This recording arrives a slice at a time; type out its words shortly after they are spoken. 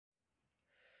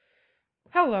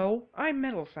Hello, I'm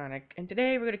Metal Sonic, and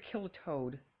today we're gonna kill a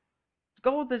toad. The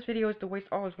goal of this video is to waste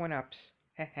all his 1-ups.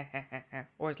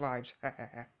 Or his lives.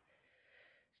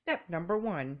 Step number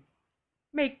 1.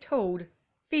 Make toad.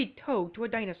 Feed toad to a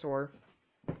dinosaur.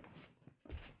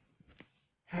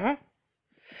 Huh?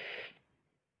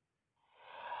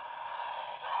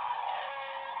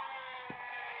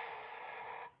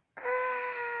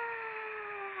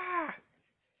 Ah!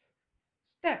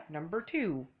 Step number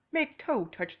 2. Make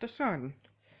toad touch the sun.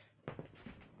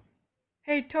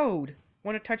 Hey toad,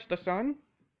 wanna touch the sun?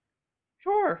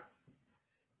 Sure.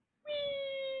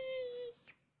 Whee!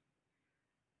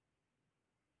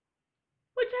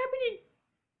 What's happening?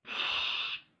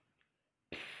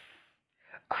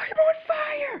 I'm on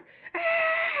fire!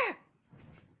 Ah!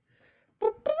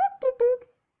 Boop, boop, boop,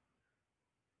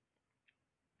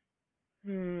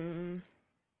 boop.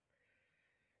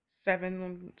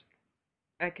 7,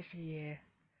 I guess, yeah.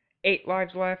 8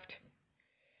 lives left.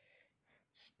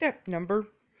 Step number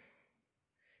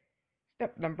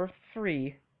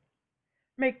 3.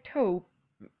 Make Toad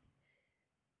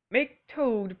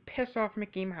piss off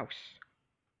Mickey Mouse.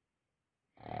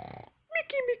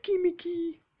 Mickey, Mickey,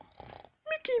 Mickey.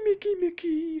 Mickey, Mickey,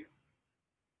 Mickey.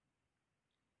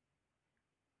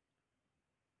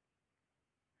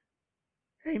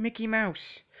 Hey, Mickey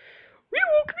Mouse. You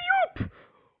woke me up!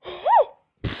 Oh!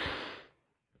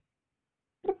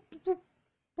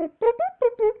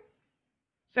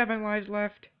 7 lives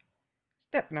left.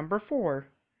 Step number 4.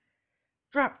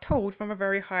 Drop Toad from a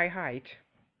very high height.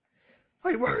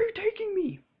 Wait, where are you taking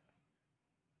me?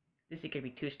 This is gonna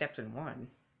be 2 steps in 1.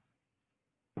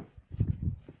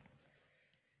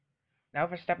 Now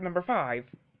for step number 5.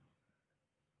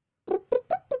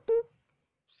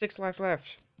 6 lives left.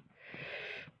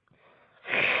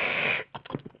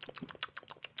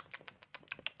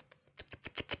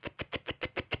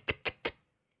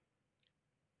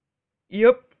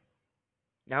 Yep.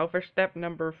 Now for step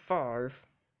number 5.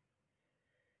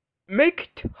 Make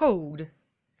Toad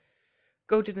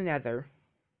go to the nether.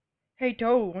 Hey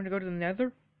Toad, want to go to the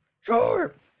nether?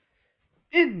 Sure!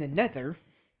 In the nether?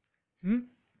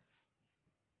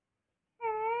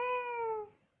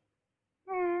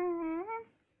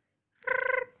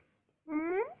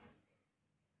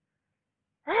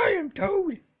 I am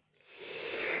Toad!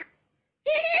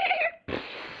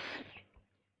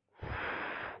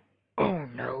 Oh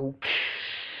no.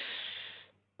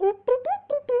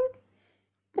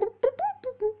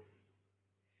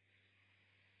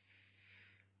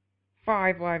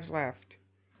 5 lives left.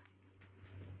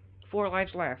 4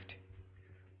 lives left.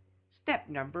 Step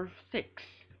number 6.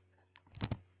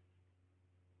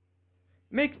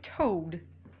 Make Toad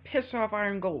piss off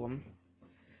Iron Golem.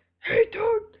 Hey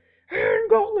Toad! Iron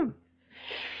Golem!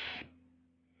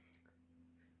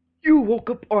 You woke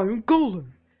up Iron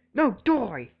Golem! Now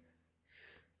die!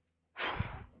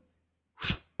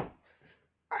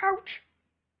 Ouch!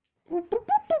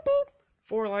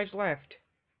 4 lives left.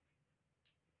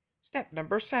 Step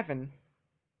number 7.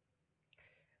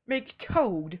 Make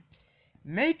Toad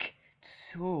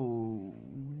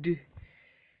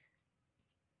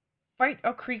fight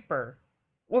a creeper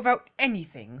without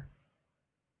anything.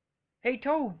 Hey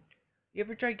Toad, you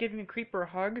ever tried giving a creeper a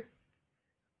hug?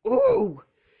 Ooh!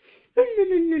 Hey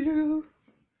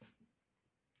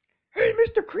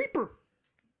Mr. Creeper!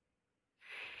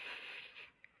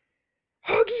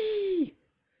 Huggy!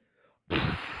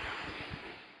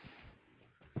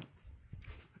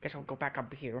 I guess I'll go back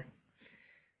up here.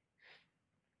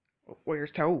 Where's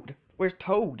Toad? Where's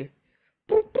Toad?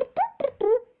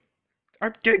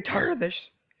 I'm getting tired of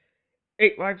this.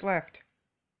 8 lives left.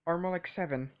 Or more like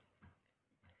 7.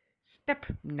 Step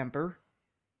number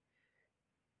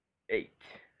 8.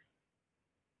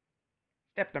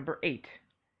 Step number 8.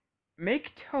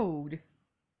 Make Toad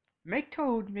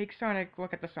make Sonic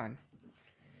look at the sun.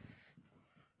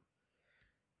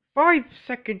 5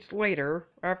 seconds later,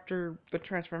 after the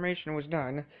transformation was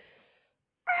done.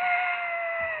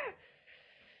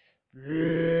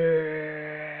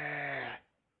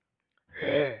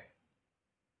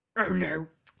 Oh no.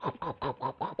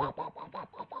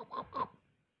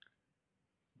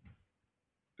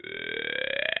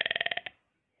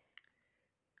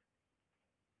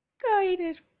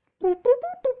 Guidance. Boop, boop,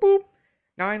 boop, boop, boop.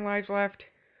 9 lives left.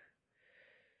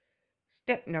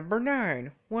 Step number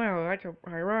 9. Wow, that's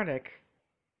ironic,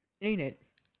 ain't it?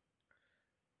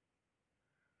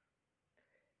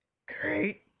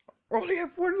 Great. Only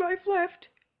have 1 life left.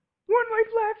 1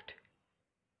 life left.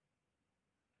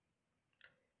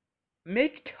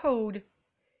 Make Toad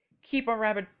keep a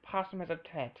rabbit possum as a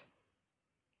pet.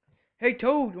 Hey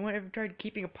Toad, you want to ever try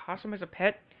keeping a possum as a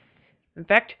pet? In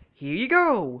fact, here you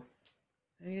go.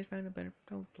 I just found a better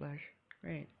Toad flesh.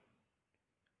 Great.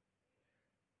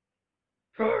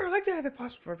 Sure, I'd like to have it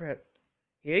possible for a bit.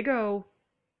 Here you go.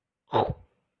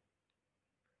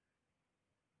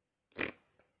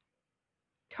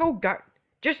 Toad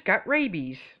just got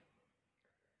rabies.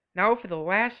 Now for the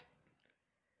last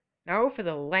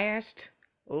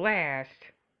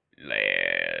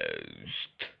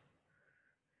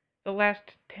the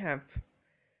last attempt.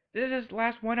 This is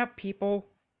last one up, people.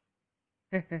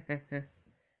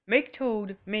 Make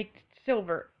Toad make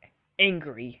Silver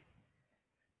angry.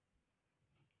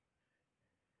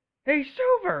 Hey,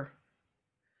 Silver!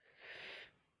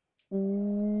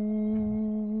 Ooh.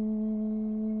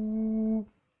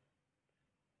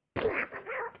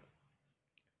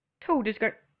 Toad just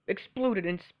got exploded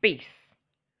in space.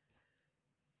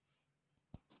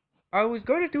 I was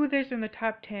going to do this in the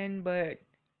top 10, but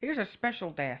here's a special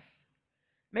death.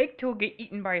 Make Toad get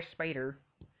eaten by a spider.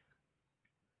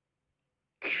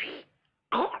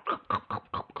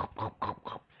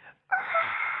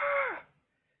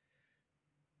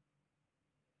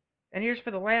 And here's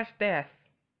for the last death.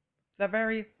 The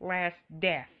very last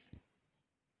death.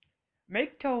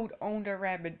 Make Toad own a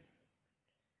rabbit.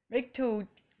 Make Toad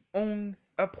own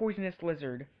a poisonous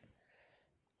lizard.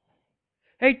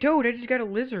 Hey Toad, I just got a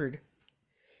lizard.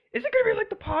 Is it gonna be like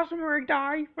the possum where I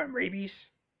die from rabies?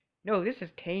 No, this is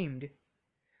tamed.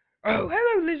 Oh,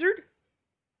 hello, lizard.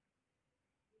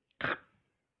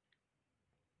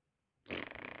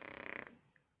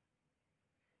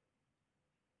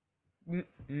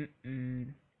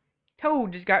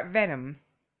 Toad just got venom.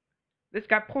 This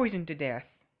got poisoned to death.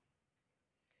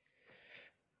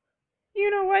 You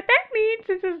know what that means,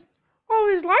 since all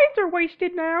his lives are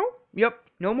wasted now. Yep,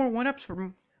 no more one-ups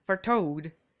for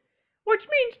Toad. Which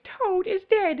means Toad is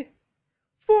dead.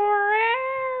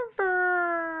 Forever.